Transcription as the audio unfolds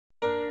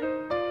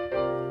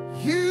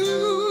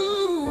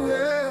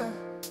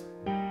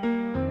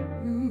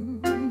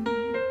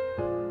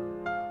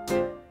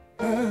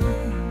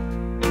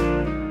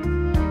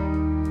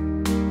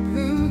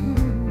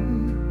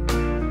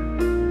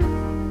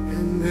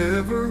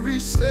every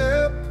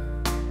step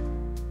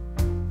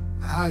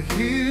I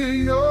hear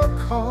your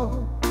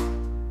call.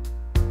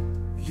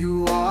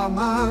 You are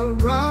my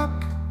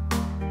rock,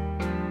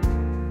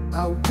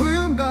 I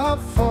will not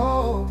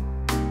fall.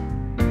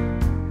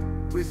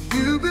 With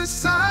you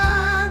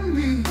beside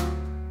me,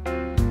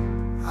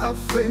 I'll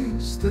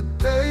face the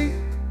day.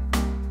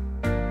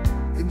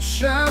 In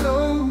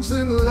shadows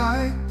and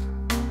light,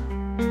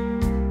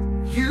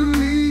 you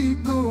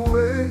lead the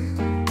way.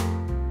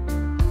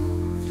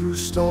 Through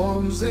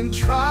storms and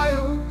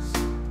trials,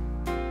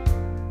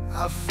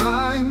 I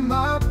find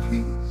my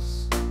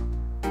peace.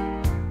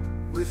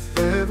 With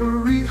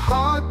every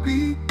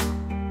heartbeat,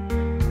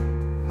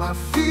 my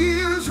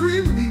fears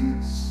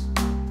release.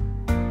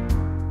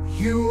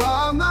 You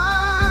are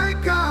my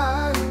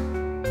guide,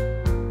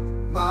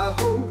 my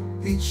hope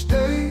each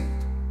day.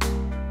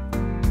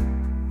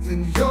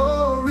 In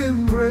your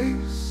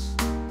embrace,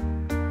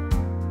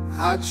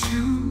 I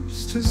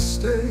choose to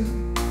stay.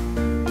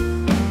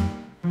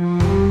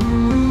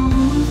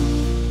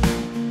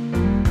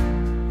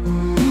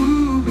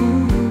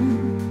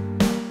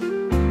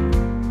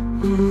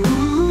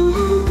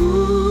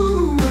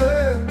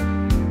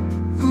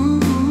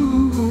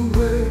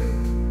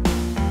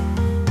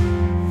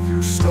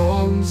 Through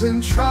storms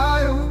and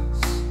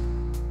trials,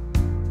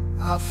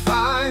 I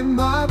find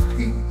my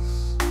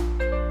peace.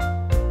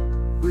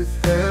 With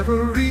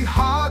every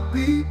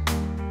heartbeat,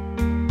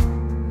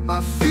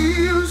 my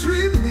fears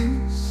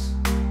release.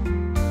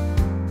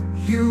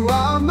 You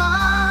are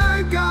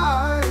my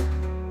guide,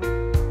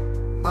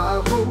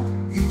 my hope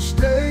each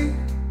day.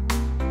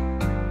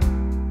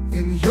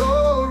 In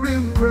your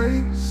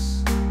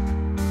embrace,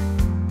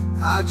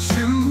 I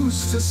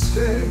choose to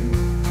stay.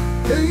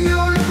 In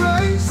your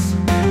embrace,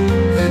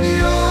 in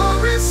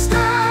your step,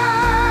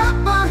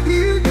 I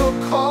hear your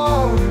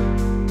call.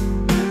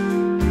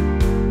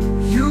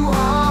 You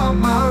are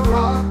my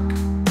rock,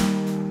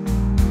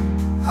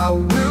 I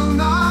will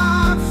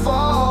not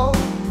fall.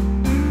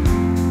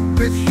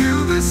 With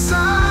you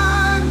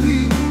beside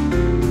me,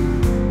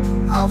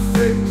 I'll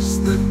face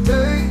the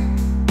day.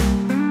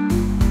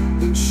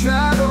 In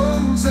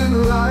shadows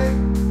and light,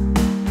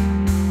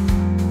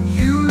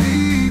 you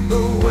lead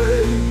the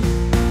way.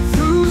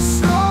 Through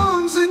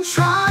storms and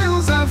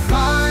trials, I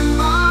find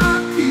my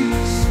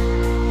peace.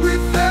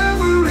 With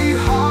every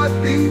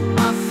heartbeat,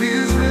 my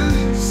fears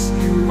release.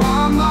 You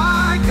are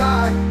my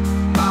guide,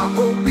 my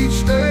hope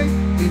each day.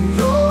 In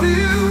your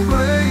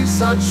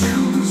embrace, I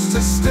choose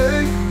to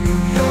stay. In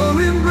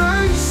your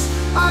embrace,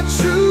 I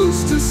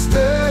choose to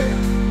stay.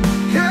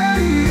 Yeah,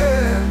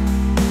 yeah.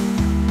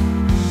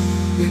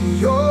 In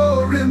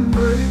your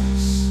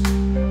embrace,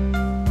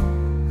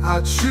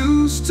 I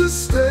choose to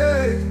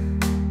stay.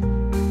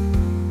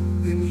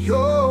 In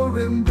your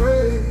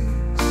embrace,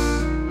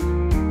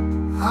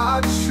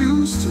 I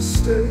choose to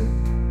stay.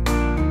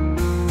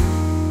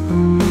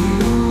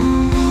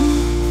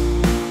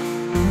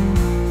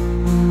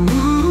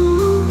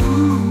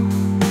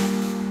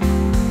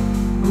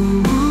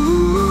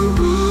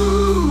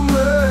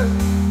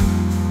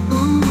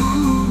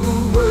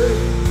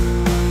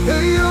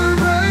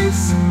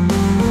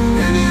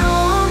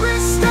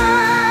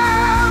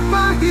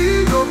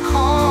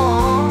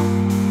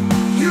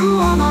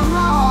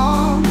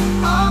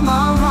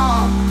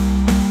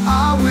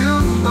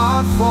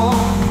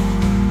 Fall.